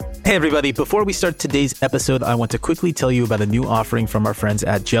Hey everybody, before we start today's episode, I want to quickly tell you about a new offering from our friends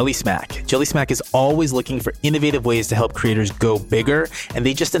at JellySmack. JellySmack is always looking for innovative ways to help creators go bigger, and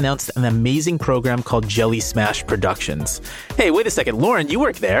they just announced an amazing program called Jelly Smash Productions. Hey, wait a second, Lauren, you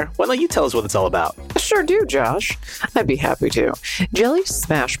work there. Why don't you tell us what it's all about? Sure do, Josh. I'd be happy to. Jelly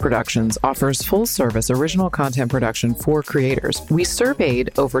Smash Productions offers full-service original content production for creators. We surveyed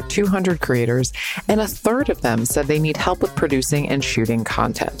over 200 creators, and a third of them said they need help with producing and shooting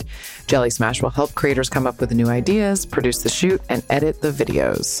content. Jelly Smash will help creators come up with new ideas, produce the shoot, and edit the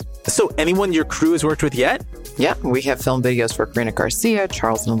videos. So anyone your crew has worked with yet? Yeah, we have filmed videos for Karina Garcia,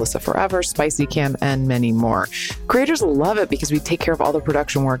 Charles and Alyssa Forever, Spicy Cam, and many more. Creators love it because we take care of all the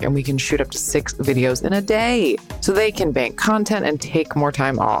production work and we can shoot up to 6 videos in a day, so they can bank content and take more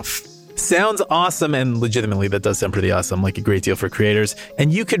time off. Sounds awesome, and legitimately that does sound pretty awesome, like a great deal for creators.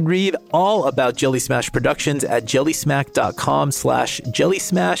 And you can read all about Jelly Smash Productions at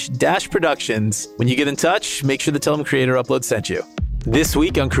jellysmack.com/jellysmash-productions. When you get in touch, make sure to tell them Creator Upload sent you. This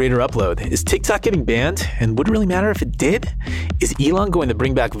week on Creator Upload, is TikTok getting banned? And would it really matter if it did? Is Elon going to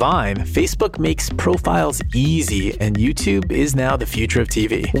bring back Vine? Facebook makes profiles easy, and YouTube is now the future of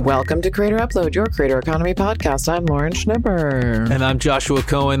TV. Welcome to Creator Upload, your creator economy podcast. I'm Lauren Schnipper. And I'm Joshua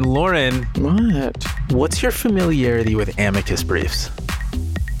Cohen. Lauren. What? What's your familiarity with amicus briefs?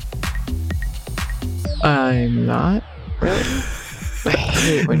 I'm not really. I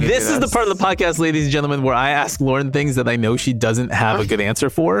hate when you This do is the part of the podcast, ladies and gentlemen, where I ask Lauren things that I know she doesn't have a good answer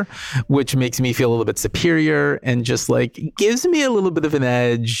for, which makes me feel a little bit superior and just like gives me a little bit of an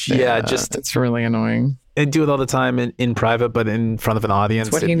edge. Yeah, just it's really annoying. I do it all the time in private, but in front of an audience.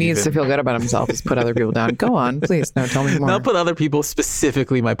 It's what he needs to feel good about himself is put other people down. Go on, please. No, tell me more. Not put other people,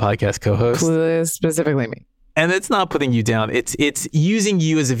 specifically my podcast co-host. Specifically me. And it's not putting you down. It's using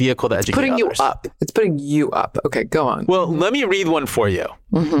you as a vehicle to educate putting others. You up. It's putting you up. Okay, go on. Well, let me read one for you.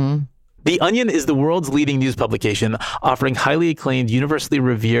 Mm-hmm. The Onion is the world's leading news publication, offering highly acclaimed, universally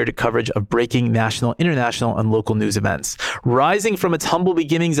revered coverage of breaking national, international, and local news events. Rising from its humble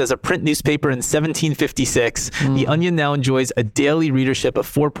beginnings as a print newspaper in 1756, The Onion now enjoys a daily readership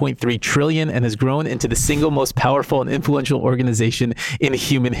of 4.3 trillion and has grown into the single most powerful and influential organization in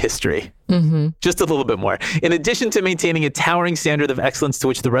human history. Mm-hmm. Just a little bit more. In addition to maintaining a towering standard of excellence to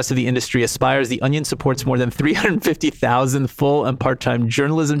which the rest of the industry aspires, The Onion supports more than 350,000 full and part-time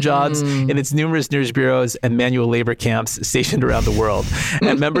journalism jobs in its numerous news bureaus and manual labor camps stationed around the world.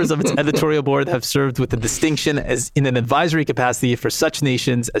 And members of its editorial board have served with the distinction as in an advisory capacity for such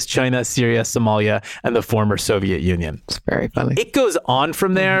nations as China, Syria, Somalia, and the former Soviet Union. It's very funny. It goes on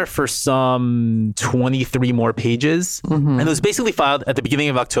from there for some 23 more pages. And it was basically filed at the beginning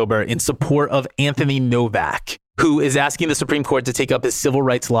of October in support of Anthony Novak, who is asking the Supreme Court to take up his civil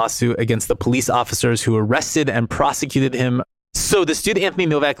rights lawsuit against the police officers who arrested and prosecuted him. So this dude, Anthony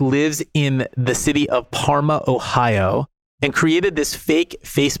Novak, lives in the city of Parma, Ohio, and created this fake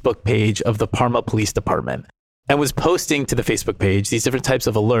Facebook page of the Parma Police Department and was posting to the Facebook page these different types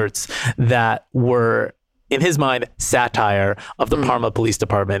of alerts that were, in his mind, satire of the Parma Police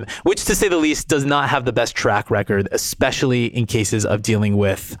Department, which, to say the least, does not have the best track record, especially in cases of dealing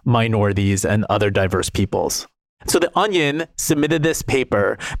with minorities and other diverse peoples. So the Onion submitted this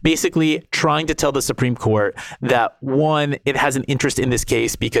paper basically trying to tell the Supreme Court that, one, it has an interest in this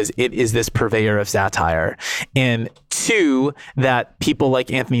case because it is this purveyor of satire, and two, that people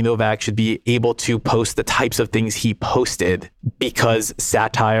like Anthony Novak should be able to post the types of things he posted because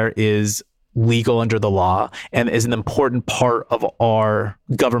satire is legal under the law and is an important part of our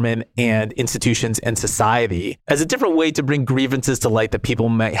government and institutions and society as a different way to bring grievances to light that people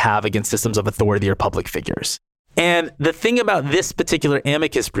might have against systems of authority or public figures. And the thing about this particular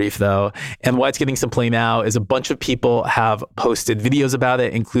amicus brief, though, and why it's getting some play now, is a bunch of people have posted videos about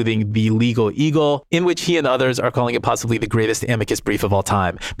it, including the Legal Eagle, in which he and others are calling it possibly the greatest amicus brief of all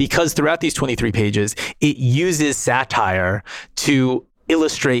time. Because throughout these 23 pages, it uses satire to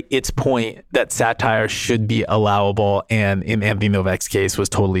illustrate its point that satire should be allowable and, in Anthony Novak's case, was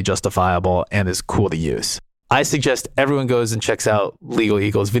totally justifiable and is cool to use. I suggest everyone goes and checks out Legal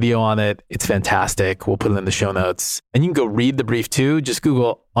Eagle's video on it. It's fantastic. We'll put it in the show notes. And you can go read the brief too. Just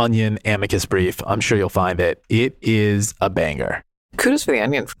Google Onion amicus brief. I'm sure you'll find it. It is a banger. Kudos for The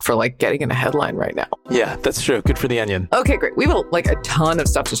Onion for getting in a headline right now. Yeah, that's true. Good for The Onion. Okay, great. We have a ton of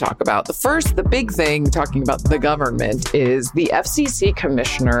stuff to talk about. The big thing talking about the government is the FCC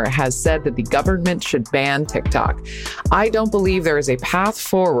commissioner has said that the government should ban TikTok. I don't believe there is a path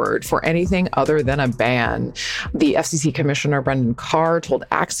forward for anything other than a ban. The FCC commissioner, Brendan Carr, told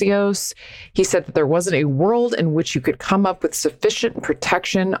Axios, he said that there wasn't a world in which you could come up with sufficient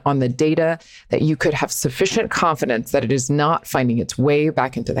protection on the data that you could have sufficient confidence that it is not finding its its way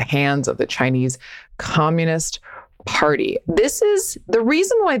back into the hands of the Chinese Communist Party. This is the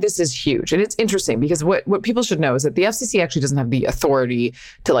reason why this is huge. And it's interesting because what people should know is that the FCC actually doesn't have the authority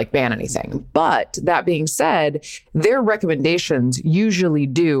to like ban anything. But that being said, their recommendations usually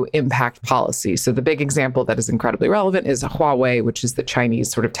do impact policy. So the big example that is incredibly relevant is Huawei, which is the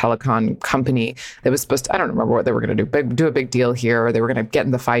Chinese sort of telecom company that was supposed to, I don't remember what they were going to do a big deal here, or they were going to get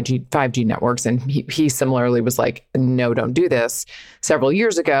in the 5G networks. And he similarly was like, no, don't do this several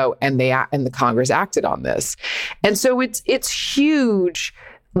years ago. And the Congress acted on this. And so it's huge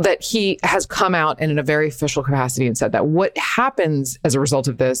that he has come out and in a very official capacity and said that. What happens as a result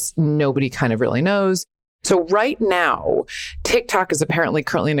of this, nobody kind of really knows. So right now, TikTok is apparently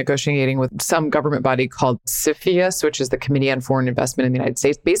currently negotiating with some government body called CFIUS, which is the Committee on Foreign Investment in the United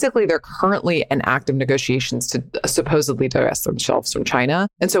States. Basically, they're currently in active negotiations to supposedly divest themselves from China.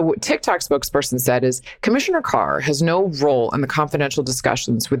 And so what TikTok spokesperson said is Commissioner Carr has no role in the confidential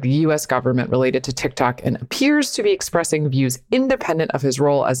discussions with the U.S. government related to TikTok and appears to be expressing views independent of his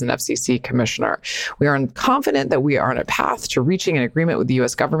role as an FCC commissioner. We are confident that we are on a path to reaching an agreement with the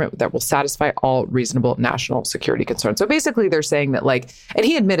U.S. government that will satisfy all reasonable national security concerns. So basically they're saying that like, and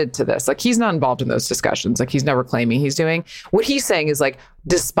he admitted to this, like he's not involved in those discussions. Like he's never claiming he's doing. What he's saying is like,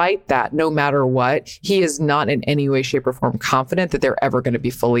 despite that, no matter what, he is not in any way, shape or form confident that they're ever going to be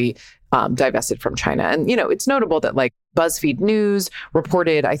fully divested from China. And, you know, it's notable that like BuzzFeed News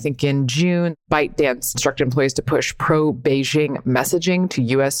reported, I think in June, ByteDance instructed employees to push pro-Beijing messaging to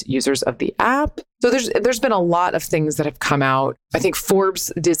U.S. users of the app. So there's been a lot of things that have come out. I think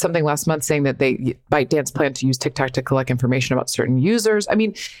Forbes did something last month saying that ByteDance planned to use TikTok to collect information about certain users. I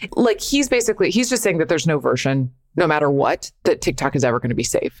mean, like he's just saying that there's no version, no matter what, that TikTok is ever going to be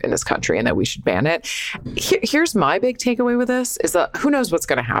safe in this country and that we should ban it. Here's my big takeaway with this is that who knows what's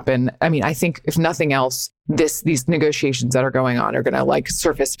going to happen. I mean, I think if nothing else, these negotiations that are going on are going to like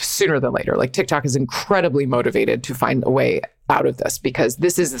surface sooner than later. Like TikTok is incredibly motivated to find a way out of this because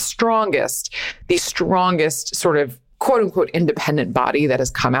this is the strongest sort of quote unquote independent body that has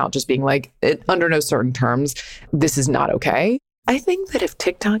come out just being like, under no certain terms, this is not okay. I think that if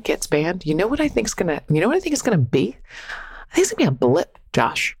TikTok gets banned, you know what I think it's going to be? I think it's going to be a blip,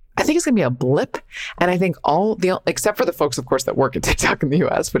 Josh. I think it's going to be a blip. And I think except for the folks, of course, that work at TikTok in the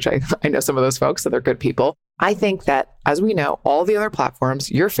US, which I know some of those folks, so they're good people. I think that, as we know, all the other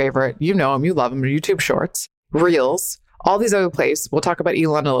platforms, your favorite, you know them, you love them, YouTube Shorts, Reels, all these other places, we'll talk about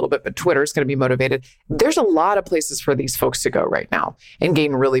Elon a little bit, but Twitter is going to be motivated. There's a lot of places for these folks to go right now and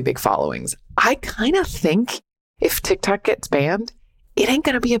gain really big followings. I kind of think if TikTok gets banned, it ain't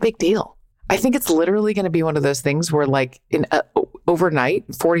going to be a big deal. I think it's literally going to be one of those things where like overnight,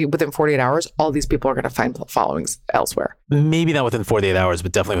 within 48 hours, all these people are going to find followings elsewhere. Maybe not within 48 hours,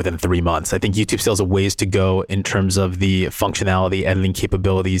 but definitely within 3 months. I think YouTube still has a ways to go in terms of the functionality, editing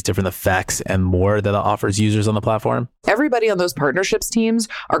capabilities, different effects, and more that it offers users on the platform. Everybody on those partnerships teams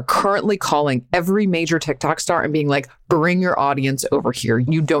are currently calling every major TikTok star and being like, bring your audience over here.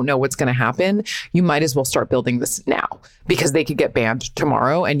 You don't know what's going to happen. You might as well start building this now because they could get banned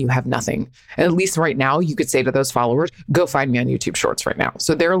tomorrow and you have nothing. And at least right now, you could say to those followers, go find me on YouTube Shorts right now.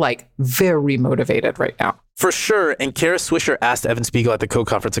 So they're like very motivated right now. For sure. And Kara Swisher asked Evan Spiegel at the Code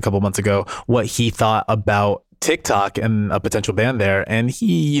Conference a couple months ago what he thought about TikTok and a potential ban there. And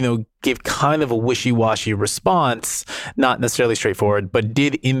he, gave kind of a wishy-washy response, not necessarily straightforward, but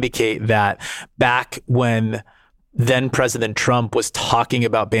did indicate that back when then President Trump was talking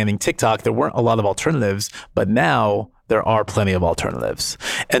about banning TikTok, there weren't a lot of alternatives, but now there are plenty of alternatives.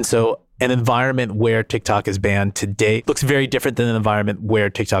 And so an environment where TikTok is banned today looks very different than an environment where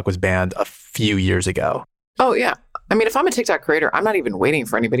TikTok was banned a few years ago. Oh, yeah. I mean, if I'm a TikTok creator, I'm not even waiting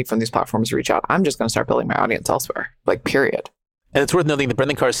for anybody from these platforms to reach out. I'm just going to start building my audience elsewhere, period. And it's worth noting that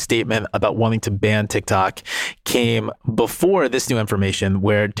Brendan Carr's statement about wanting to ban TikTok came before this new information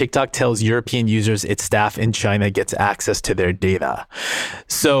where TikTok tells European users its staff in China gets access to their data.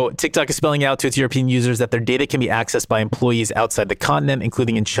 So TikTok is spelling out to its European users that their data can be accessed by employees outside the continent,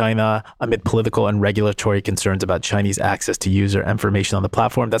 including in China, amid political and regulatory concerns about Chinese access to user information on the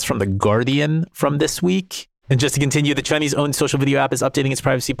platform. That's from The Guardian from this week. And just to continue, the Chinese-owned social video app is updating its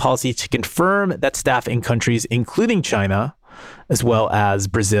privacy policy to confirm that staff in countries including China, as well as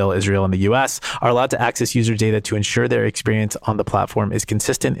Brazil, Israel, and the US, are allowed to access user data to ensure their experience on the platform is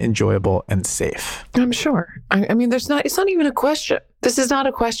consistent, enjoyable, and safe. I'm sure. I mean, it's not even a question. This is not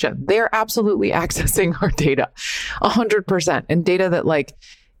a question. They're absolutely accessing our data 100%, and data that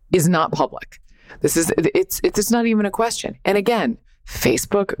is not public. It's not even a question. And again,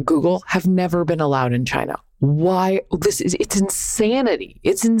 Facebook, Google have never been allowed in China. why it's insanity.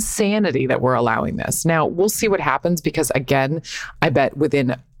 It's insanity that we're allowing this. Now, we'll see what happens because, again, I bet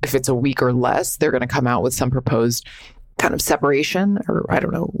if it's a week or less, they're going to come out with some proposed kind of separation, or I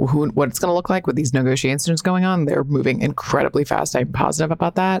don't know what it's going to look like with these negotiations going on. They're moving incredibly fast. I'm positive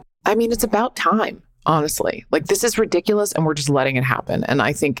about that. I mean, it's about time. Honestly, like this is ridiculous and we're just letting it happen. And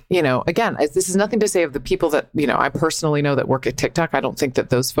I think, again, this is nothing to say of the people that, I personally know that work at TikTok. I don't think that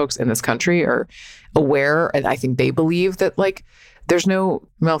those folks in this country are aware. And I think they believe that like there's no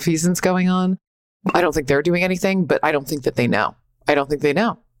malfeasance going on. I don't think they're doing anything, but I don't think that they know. I don't think they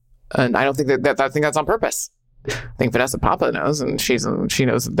know. And I don't think I think that's on purpose. I think Vanessa Papa knows, and she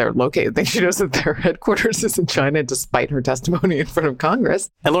knows that they're located. I think she knows that their headquarters is in China, despite her testimony in front of Congress.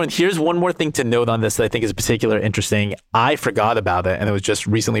 And Lauren, here's one more thing to note on this that I think is particularly interesting. I forgot about it, and it was just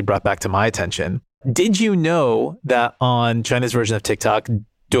recently brought back to my attention. Did you know that on China's version of TikTok,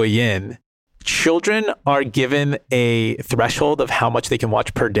 Douyin, children are given a threshold of how much they can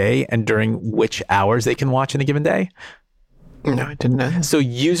watch per day and during which hours they can watch in a given day? No, I didn't know that. So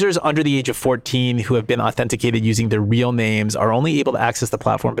users under the age of 14 who have been authenticated using their real names are only able to access the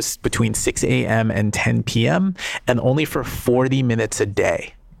platform between 6 a.m. and 10 p.m. and only for 40 minutes a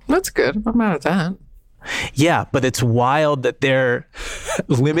day. That's good. I'm mad at that. Yeah, but it's wild that they're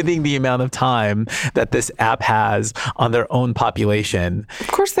limiting the amount of time that this app has on their own population. Of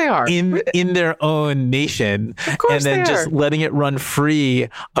course they are. In their own nation. Of course and then just letting it run free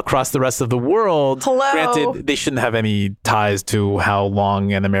across the rest of the world. Hello. Granted, they shouldn't have any ties to how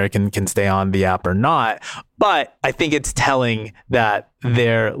long an American can stay on the app or not. But I think it's telling that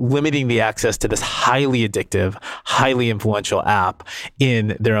they're limiting the access to this highly addictive, highly influential app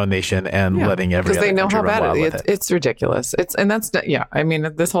in their own nation and letting every other country run wild with it. Because they know how bad it's ridiculous. I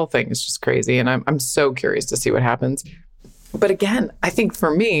mean, this whole thing is just crazy. And I'm so curious to see what happens. But again, I think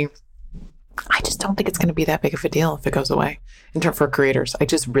for me, I just don't think it's going to be that big of a deal if it goes away for creators. I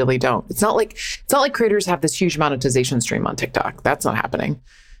just really don't. It's not like creators have this huge monetization stream on TikTok. That's not happening.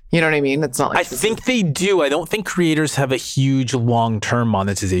 You know what I mean? It's not like I think they do. I don't think creators have a huge long-term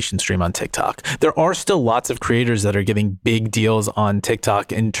monetization stream on TikTok. There are still lots of creators that are getting big deals on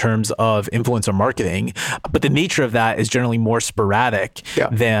TikTok in terms of influencer marketing, but the nature of that is generally more sporadic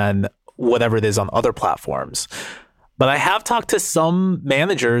than whatever it is on other platforms. But I have talked to some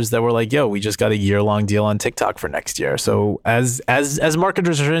managers that were like, yo, we just got a year-long deal on TikTok for next year. So as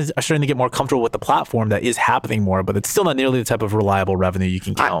marketers are starting to get more comfortable with the platform, that is happening more, but it's still not nearly the type of reliable revenue you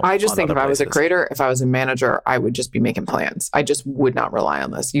can count. I just think if I was a creator, if I was a manager, I would just be making plans. I just would not rely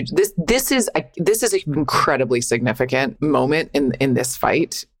on this. This is an incredibly significant moment in this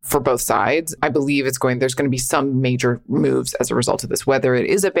fight for both sides. I believe there's going to be some major moves as a result of this, whether it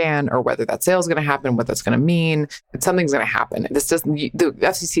is a ban or whether that sale is going to happen, what that's going to mean. Something's going to happen. The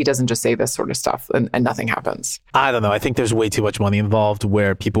FCC doesn't just say this sort of stuff and nothing happens. I don't know. I think there's way too much money involved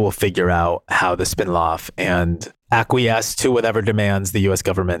where people will figure out how to spin it off and acquiesce to whatever demands the U.S.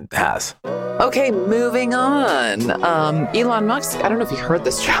 government has. Okay, moving on. Elon Musk, I don't know if you heard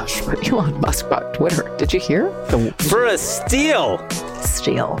this, Josh, but Elon Musk bought Twitter. Did you hear? For a steal.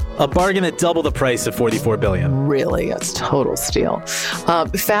 A bargain at double the price of $44 billion. Really? That's total steal.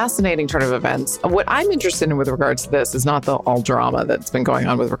 Fascinating turn of events. What I'm interested in with regards to this is not the all drama that's been going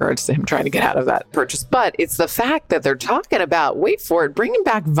on with regards to him trying to get out of that purchase, but it's the fact that they're talking about, wait for it, bringing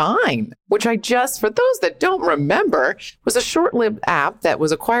back Vine, which for those that don't remember, was a short-lived app that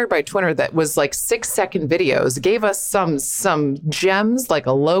was acquired by Twitter that was like 6-second videos, gave us some gems like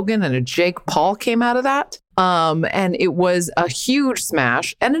a Logan and a Jake Paul came out of that. And it was a huge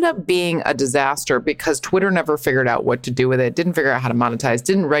smash, ended up being a disaster because Twitter never figured out what to do with it, didn't figure out how to monetize,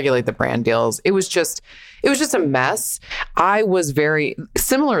 didn't regulate the brand deals. It was just a mess. I was very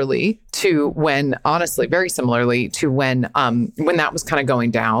similarly to when that was kind of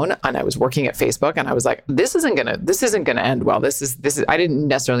going down and I was working at Facebook and I was like, this isn't gonna end well. This is I didn't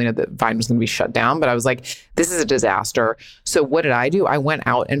necessarily know that Vine was gonna be shut down, but I was like, this is a disaster. So what did I do? I went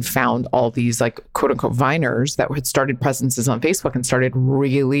out and found all these like quote unquote Viners that had started presences on Facebook and started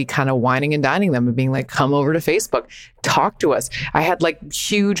really kind of whining and dining them and being like, come over to Facebook, talk to us. I had like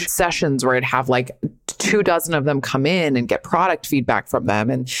huge sessions where I'd have like 24 of them come in and get product feedback from them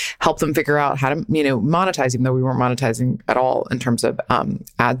and help them figure out how to, monetize, even though we weren't monetizing at all in terms of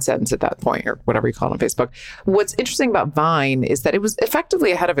AdSense at that point or whatever you call it on Facebook. What's interesting about Vine is that it was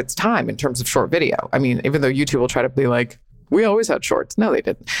effectively ahead of its time in terms of short video. I mean, even though YouTube will try to be like, we always had shorts. No, they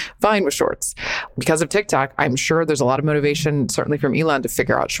didn't. Vine was shorts. Because of TikTok, I'm sure there's a lot of motivation, certainly from Elon, to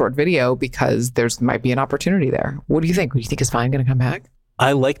figure out short video because might be an opportunity there. What do you think? Is Vine going to come back?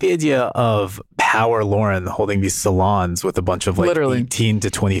 I like the idea of Power Lauren holding these salons with a bunch of like literally 18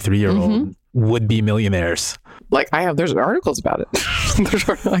 to 23-year-old would-be millionaires. Like there's articles about it.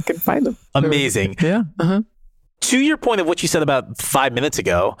 I can find them. Amazing. Yeah. Uh-huh. To your point of what you said about 5 minutes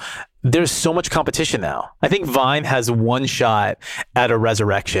ago, there's so much competition now. I think Vine has one shot at a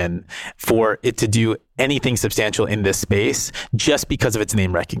resurrection for it to do anything substantial in this space just because of its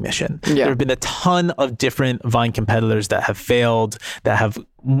name recognition. Yeah. There have been a ton of different Vine competitors that have failed, that have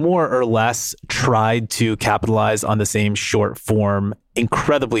more or less tried to capitalize on the same short form,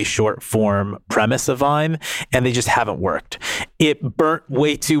 incredibly short form premise of Vine, and they just haven't worked. It burnt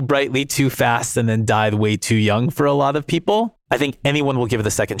way too brightly, too fast, and then died way too young for a lot of people. I think anyone will give it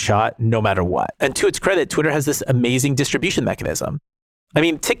a second shot no matter what. And to its credit, Twitter has this amazing distribution mechanism. I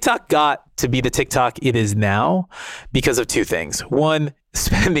mean, TikTok got to be the TikTok it is now because of two things. One,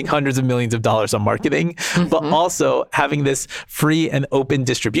 spending hundreds of millions of dollars on marketing, but also having this free and open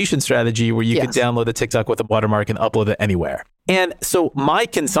distribution strategy where you could download a TikTok with a watermark and upload it anywhere. And so my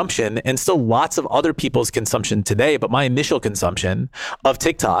consumption, and still lots of other people's consumption today, but my initial consumption of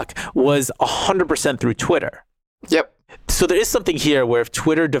TikTok was 100% through Twitter. Yep. So there is something here where if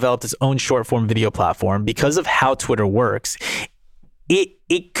Twitter developed its own short form video platform, because of how Twitter works,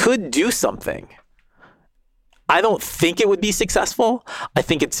 it could do something. I don't think it would be successful. I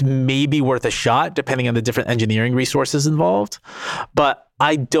think it's maybe worth a shot depending on the different engineering resources involved. But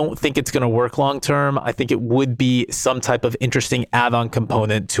I don't think it's going to work long term. I think it would be some type of interesting add-on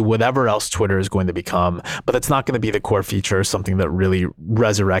component to whatever else Twitter is going to become. But it's not going to be the core feature, something that really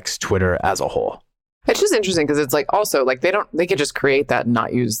resurrects Twitter as a whole. It's just interesting because it's like also like they could just create that and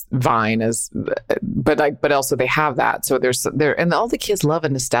not use Vine as, but also they have that. So and all the kids love a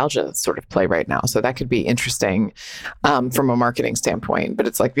nostalgia sort of play right now. So that could be interesting from a marketing standpoint. But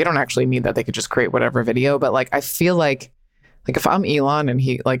it's like they don't actually need that. They could just create whatever video. But like I feel like if I'm Elon and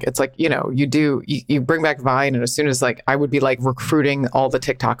he like it's like, you know, you bring back Vine, and as soon as like I would be like recruiting all the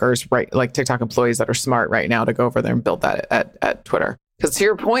TikTokers, right, like TikTok employees that are smart right now to go over there and build that at Twitter. Because to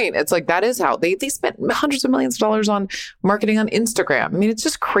your point, it's like that is how they spent hundreds of millions of dollars on marketing on Instagram. I mean, it's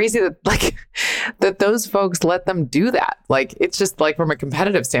just crazy that those folks let them do that. Like, it's just like from a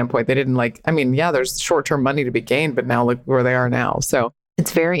competitive standpoint, they didn't there's short-term money to be gained, but now look where they are now. So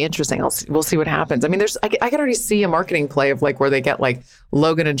it's very interesting. We'll see what happens. I mean, I can already see a marketing play of like where they get like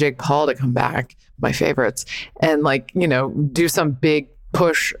Logan and Jake Paul to come back, my favorites, and like, you know, do some big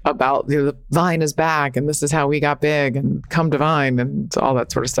push about the Vine is back and this is how we got big and come to Vine and all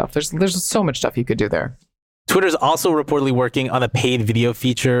that sort of stuff. There's so much stuff you could do there. Twitter's also reportedly working on a paid video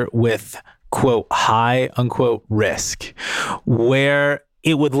feature with, quote, high, unquote, risk, where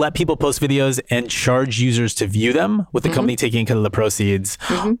it would let people post videos and charge users to view them with the company taking kind of the proceeds.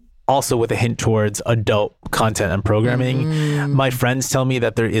 Also with a hint towards adult content and programming. My friends tell me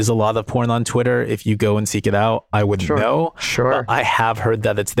that there is a lot of porn on Twitter. If you go and seek it out, I wouldn't know. But I have heard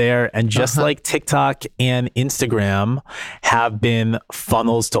that it's there. And just like TikTok and Instagram have been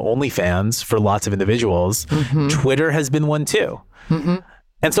funnels to OnlyFans for lots of individuals, Twitter has been one too.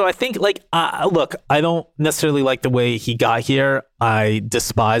 And so I think, like, look, I don't necessarily like the way he got here. I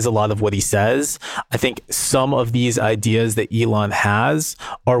despise a lot of what he says. I think some of these ideas that Elon has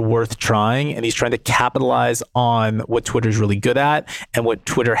are worth trying, and he's trying to capitalize on what Twitter's really good at and what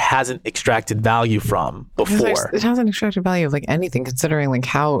Twitter hasn't extracted value from before. It hasn't extracted value of like anything, considering like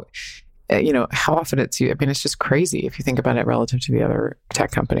how often it's used. I mean, it's just crazy if you think about it relative to the other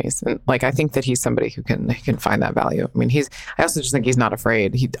tech companies. And like, I think that he's somebody who can find that value. I mean, I also just think he's not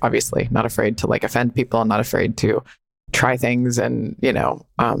afraid. He obviously not afraid to like offend people and not afraid to try things and,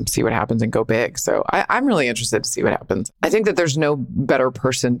 see what happens and go big. So I'm really interested to see what happens. I think that there's no better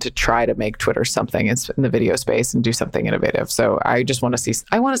person to try to make Twitter something in the video space and do something innovative. So I want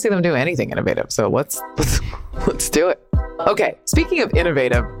to see them do anything innovative. So let's do it. Okay, speaking of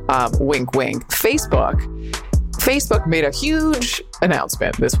innovative, wink, wink, Facebook made a huge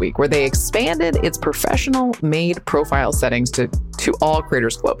announcement this week where they expanded its professional-made profile settings to all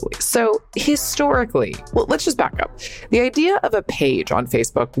creators globally. So historically, well, let's just back up. The idea of a page on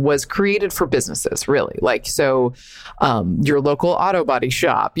Facebook was created for businesses, really. Like, so your local auto body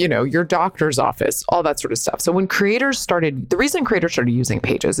shop, your doctor's office, all that sort of stuff. So when the reason creators started using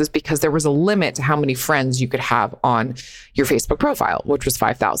pages is because there was a limit to how many friends you could have on your Facebook profile, which was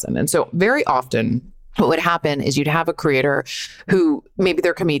 5,000. And so very often, what would happen is you'd have a creator who maybe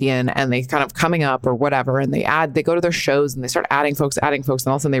they're a comedian and they kind of coming up or whatever, and they go to their shows and they start adding folks, and all of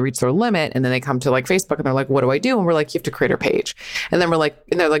a sudden they reach their limit, and then they come to like Facebook and they're like, what do I do? And we're like, you have to create a page. And then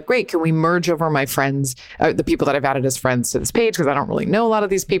they're like, great, can we merge over my friends, the people that I've added as friends to this page? Because I don't really know a lot of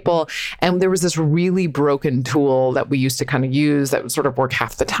these people. And there was this really broken tool that we used to kind of use that would sort of work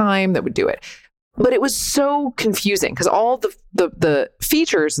half the time that would do it. But it was so confusing because all the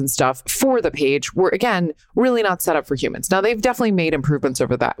features and stuff for the page were, again, really not set up for humans. Now, they've definitely made improvements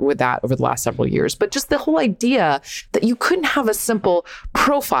over the last several years, but just the whole idea that you couldn't have a simple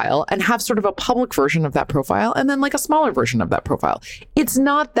profile and have sort of a public version of that profile and then like a smaller version of that profile. It's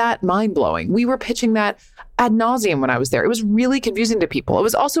not that mind-blowing. We were pitching that ad nauseum when I was there. It was really confusing to people. It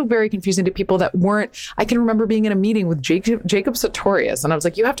was also very confusing to people that weren't. I can remember being in a meeting with Jacob Sartorius, and I was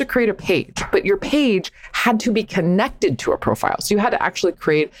like, you have to create a page, but your page had to be connected to a profile. So you had to actually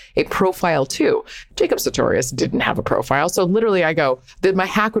create a profile too. Jacob Sartorius didn't have a profile. So literally my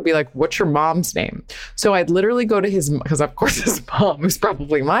hack would be like, what's your mom's name? So I'd literally go to because of course his mom, who's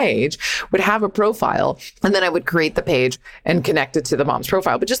probably my age, would have a profile, and then I would create the page and connect it to the mom's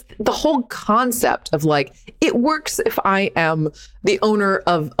profile. But just the whole concept of like, it works if I am the owner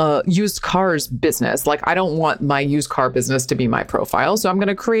of a used cars business. Like, I don't want my used car business to be my profile. So I'm going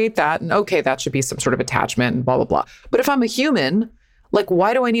to create that. And okay, that should be some sort of attachment and blah, blah, blah. But if I'm a human, like,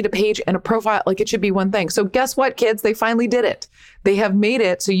 why do I need a page and a profile? Like, it should be one thing. So guess what, kids? They finally did it. They have made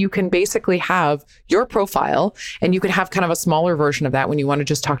it so you can basically have your profile and you can have kind of a smaller version of that when you want to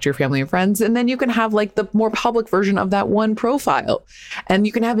just talk to your family and friends. And then you can have like the more public version of that one profile. And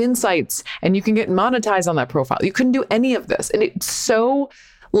you can have insights and you can get monetized on that profile. You couldn't do any of this. And it's so...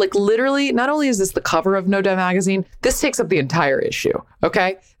 like, literally, not only is this the cover of No Dev Magazine, this takes up the entire issue,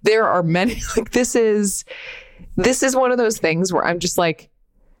 okay? There are many, like, this is one of those things where I'm just like,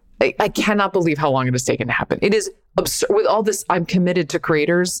 I cannot believe how long it has taken to happen. It is absurd. With all this, I'm committed to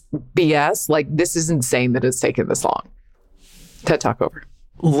creators BS. Like, this is insane that it's taken this long. TED Talk over.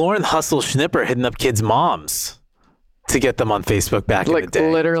 Lauren Hustle Schnipper hitting up kids' moms to get them on Facebook back in the day.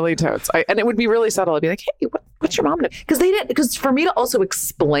 Like, literally totes. And it would be really subtle. I'd be like, hey, what's your mom doing? Because for me to also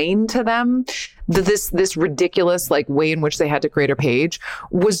explain to them that this ridiculous like way in which they had to create a page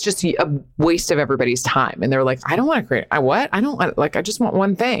was just a waste of everybody's time. And they're like, I don't want to create. I just want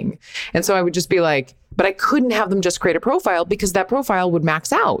one thing. And so I would just be like, but I couldn't have them just create a profile because that profile would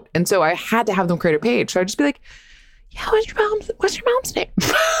max out. And so I had to have them create a page. So I'd just be like, yeah, what's your mom's name?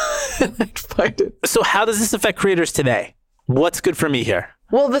 And I'd find it. So how does this affect creators today? What's good for me here?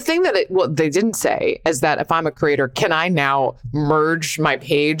 Well, the thing that they didn't say is that if I'm a creator, can I now merge my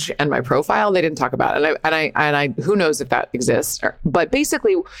page and my profile? They didn't talk about it. And I who knows if that exists. But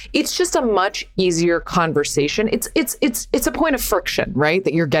basically, it's just a much easier conversation. It's a point of friction, right?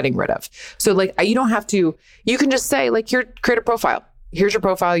 That you're getting rid of. So like, you don't have to, you can just say like, here, create a profile. Here's your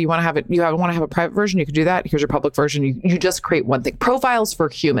profile. You want to have it. You want to have a private version. You can do that. Here's your public version. You just create one thing. Profiles for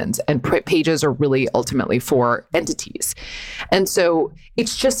humans and pages are really ultimately for entities. And so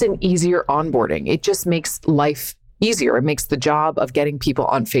it's just an easier onboarding. It just makes life easier. It makes the job of getting people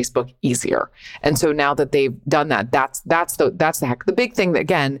on Facebook easier. And so now that they've done that, that's the hack. The big thing,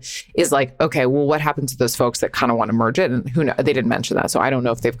 again, is like, okay, well, what happens to those folks that kind of want to merge it? And who knows? They didn't mention that. So I don't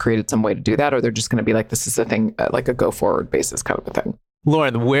know if they've created some way to do that, or they're just going to be like, this is a thing, like a go forward basis kind of a thing.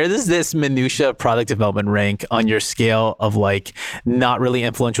 Lauren, where does this minutia product development rank on your scale of like not really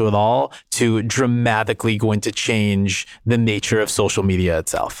influential at all to dramatically going to change the nature of social media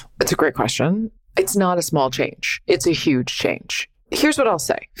itself? It's a great question. It's not a small change. It's a huge change. Here's what I'll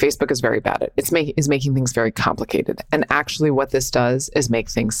say. Facebook is very bad at it. Is making things very complicated. And actually what this does is make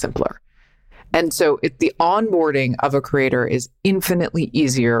things simpler. And so the onboarding of a creator is infinitely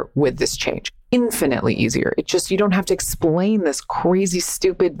easier with this change. Infinitely easier. It just, you don't have to explain this crazy,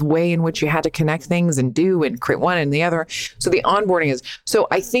 stupid way in which you had to connect things and do and create one and the other. So the onboarding is, so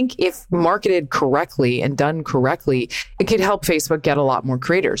I think if marketed correctly and done correctly, it could help Facebook get a lot more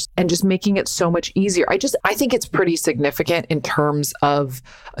creators and just making it so much easier. I think it's pretty significant in terms of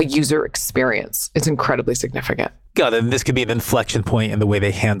a user experience. It's incredibly significant. Got it. And this could be an inflection point in the way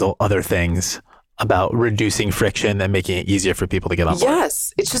they handle other things about reducing friction and making it easier for people to get on board.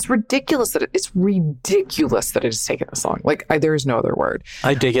 Yes. It's just ridiculous that it has taken this long. Like, there is no other word.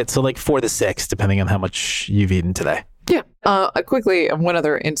 I dig it. So like 4 to 6, depending on how much you've eaten today. Yeah. Quickly, one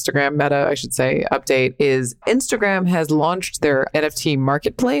other Instagram Meta, I should say, update is Instagram has launched their NFT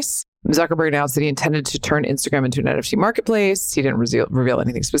marketplace. Zuckerberg announced that he intended to turn Instagram into an NFT marketplace. He didn't reveal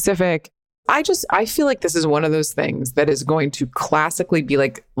anything specific. I feel like this is one of those things that is going to classically be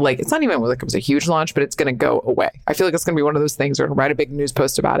like it's not even like it was a huge launch, but it's going to go away. I feel like it's going to be one of those things where write a big news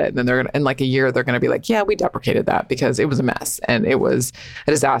post about it, and then they're in like a year they're going to be like, yeah, we deprecated that because it was a mess and it was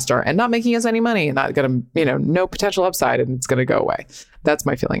a disaster and not making us any money and not going to, no potential upside, and it's going to go away. That's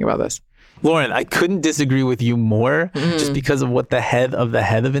my feeling about this. Lauren, I couldn't disagree with you more just because of what the head of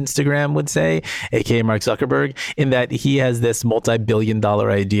Instagram would say, aka Mark Zuckerberg, in that he has this multi-billion-dollar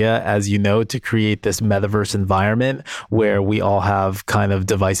idea, as you know, to create this metaverse environment where we all have kind of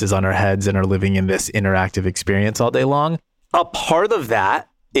devices on our heads and are living in this interactive experience all day long. A part of that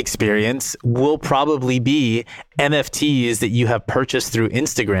experience will probably be NFTs that you have purchased through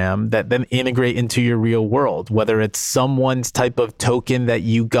Instagram that then integrate into your real world, whether it's someone's type of token that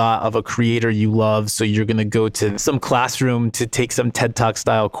you got of a creator you love. So you're going to go to some classroom to take some TED Talk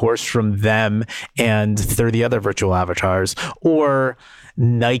style course from them and 30 other virtual avatars, or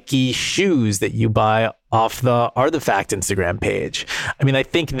Nike shoes that you buy off the Artifact Instagram page. I mean, I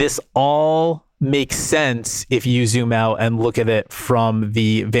think this all makes sense if you zoom out and look at it from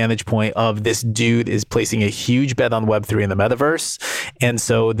the vantage point of this dude is placing a huge bet on Web3 in the metaverse. And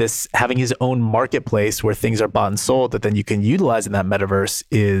so this having his own marketplace where things are bought and sold that then you can utilize in that metaverse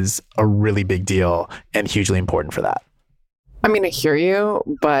is a really big deal and hugely important for that. I mean, I hear you,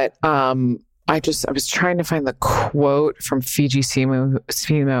 but I was trying to find the quote from Fiji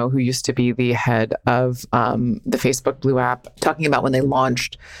Simo, who used to be the head of the Facebook Blue app, talking about when they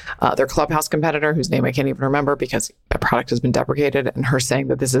launched their Clubhouse competitor, whose name I can't even remember because the product has been deprecated, and her saying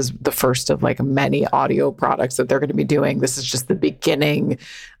that this is the first of like many audio products that they're going to be doing. This is just the beginning.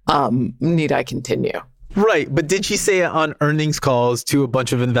 Need I continue? Right. But did she say it on earnings calls to a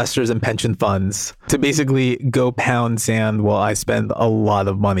bunch of investors and pension funds to basically go pound sand while I spend a lot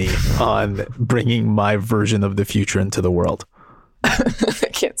of money on bringing my version of the future into the world? I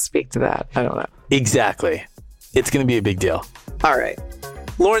can't speak to that. I don't know. Exactly. It's going to be a big deal. All right.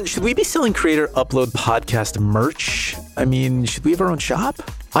 Lauren, should we be selling Creator Upload podcast merch? I mean, should we have our own shop?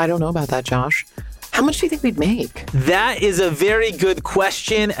 I don't know about that, Josh. How much do you think we'd make? That is a very good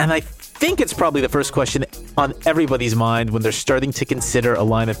question. And I think it's probably the first question on everybody's mind when they're starting to consider a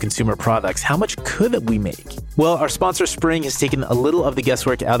line of consumer products. How much could we make? Well, our sponsor Spring has taken a little of the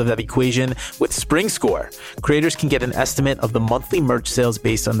guesswork out of that equation with Spring Score. Creators can get an estimate of the monthly merch sales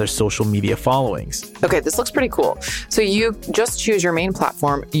based on their social media followings. Okay, this looks pretty cool. So you just choose your main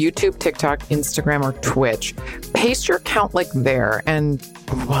platform, YouTube, TikTok, Instagram, or Twitch. Paste your account like there, and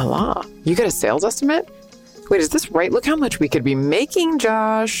voila, you get a sales estimate? Wait, is this right? Look how much we could be making,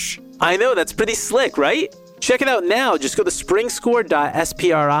 Josh. I know, that's pretty slick, right? Check it out now. Just go to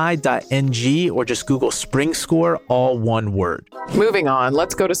springscore.spri.ng or just Google Spring Score, all one word. Moving on,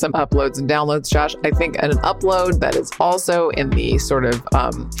 let's go to some uploads and downloads, Josh. I think an upload that is also in the sort of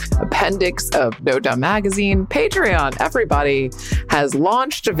appendix of No Dumb Magazine, Patreon. Everybody has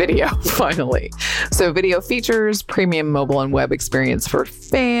launched a video finally. So video features, premium mobile and web experience for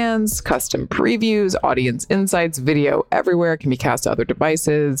fans, custom previews, audience insights, video everywhere, can be cast to other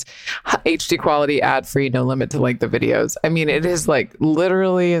devices, HD quality, ad-free, no limit to length of videos. I mean, it is like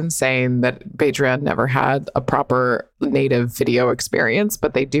literally insane that Patreon never had a proper native video experience,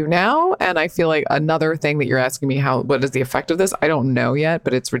 but they do now. And I feel like another thing that you're asking me, what is the effect of this? I don't know yet,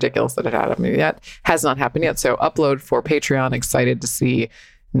 but it's ridiculous that it has not happened yet. So upload for Patreon. Excited to see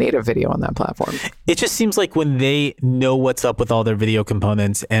native video on that platform. It just seems like when they know what's up with all their video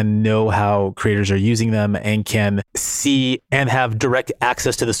components and know how creators are using them and can see and have direct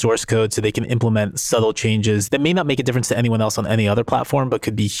access to the source code so they can implement subtle changes that may not make a difference to anyone else on any other platform, but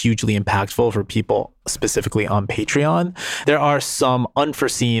could be hugely impactful for people specifically on Patreon. There are some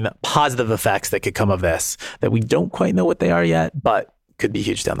unforeseen positive effects that could come of this that we don't quite know what they are yet, but could be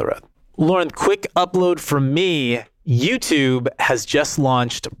huge down the road. Lauren, quick upload from me. YouTube has just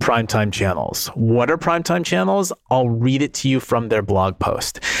launched primetime channels. What are primetime channels? I'll read it to you from their blog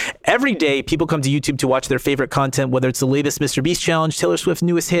post. Every day, people come to YouTube to watch their favorite content, whether it's the latest Mr. Beast challenge, Taylor Swift's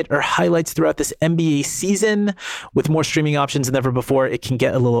newest hit, or highlights throughout this NBA season. With more streaming options than ever before, it can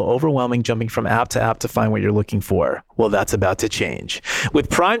get a little overwhelming jumping from app to app to find what you're looking for. Well, that's about to change. With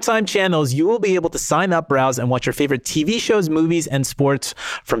primetime channels, you will be able to sign up, browse, and watch your favorite TV shows, movies, and sports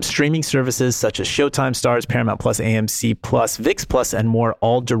from streaming services such as Showtime, Stars, Paramount Plus, AMC Plus, ViX Plus, and more,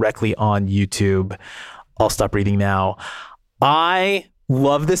 all directly on YouTube. I'll stop reading now. I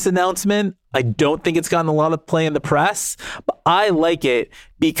love this announcement. I don't think it's gotten a lot of play in the press, but I like it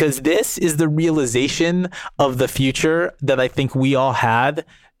because this is the realization of the future that I think we all had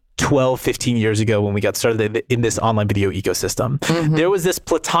 12, 15 years ago when we got started in this online video ecosystem. Mm-hmm. There was this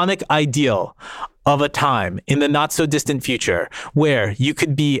platonic ideal of a time in the not so distant future where you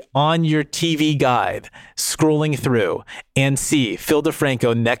could be on your TV guide scrolling through and C, Phil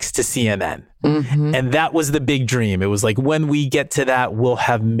DeFranco next to CNN. And that was the big dream. It was like, when we get to that, we'll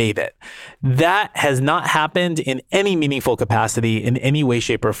have made it. That has not happened in any meaningful capacity in any way,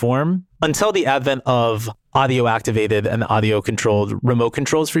 shape, or form until the advent of audio activated and audio controlled remote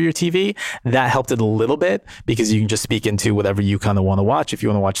controls for your TV. That helped it a little bit because you can just speak into whatever you kind of want to watch. If you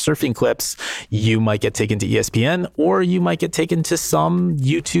want to watch surfing clips, you might get taken to ESPN, or you might get taken to some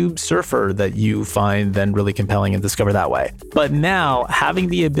YouTube surfer that you find then really compelling and discover that way. But now having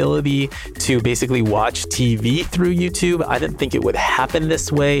the ability to basically watch TV through YouTube, I didn't think it would happen this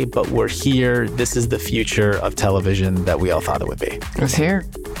way, but we're here. This is the future of television that we all thought it would be. It's here.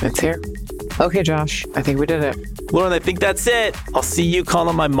 It's here. Okay, Josh, I think we did it. Lauren, I think that's it. I'll see you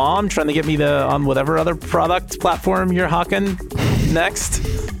calling my mom, trying to get me on whatever other product platform you're hawking next.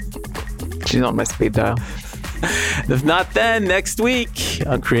 She's on my speed dial. If not, then next week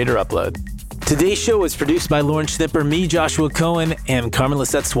on Creator Upload. Today's show was produced by Lauren Schnipper, me, Joshua Cohen, and Carmen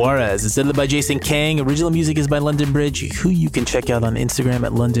Lisette Suarez. It's edited by Jason Kang. Original music is by London Bridge, who you can check out on Instagram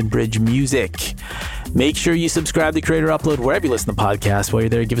at London Bridge Music. Make sure you subscribe to Creator Upload wherever you listen to podcasts. While you're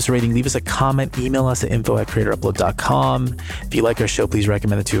there, give us a rating, leave us a comment, email us at info@creatorupload.com. If you like our show, please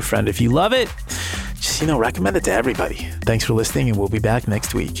recommend it to a friend. If you love it, just, recommend it to everybody. Thanks for listening, and we'll be back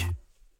next week.